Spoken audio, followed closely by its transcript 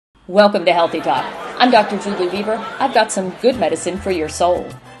Welcome to Healthy Talk. I'm Dr. Julie Weaver. I've got some good medicine for your soul.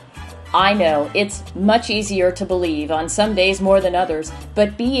 I know it's much easier to believe on some days more than others,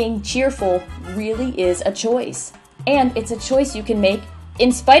 but being cheerful really is a choice. And it's a choice you can make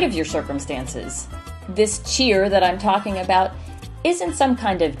in spite of your circumstances. This cheer that I'm talking about isn't some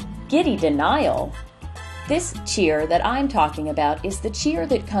kind of giddy denial. This cheer that I'm talking about is the cheer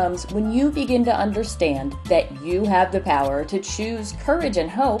that comes when you begin to understand that you have the power to choose courage and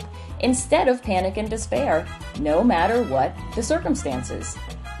hope instead of panic and despair, no matter what the circumstances.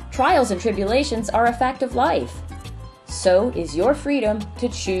 Trials and tribulations are a fact of life. So is your freedom to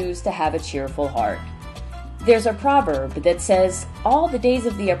choose to have a cheerful heart. There's a proverb that says, "All the days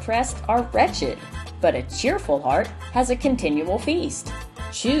of the oppressed are wretched, but a cheerful heart has a continual feast."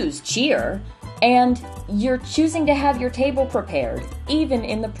 Choose cheer, and you're choosing to have your table prepared, even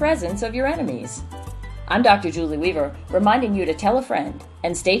in the presence of your enemies. I'm Dr. Julie Weaver, reminding you to tell a friend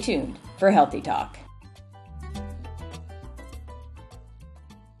and stay tuned for Healthy Talk.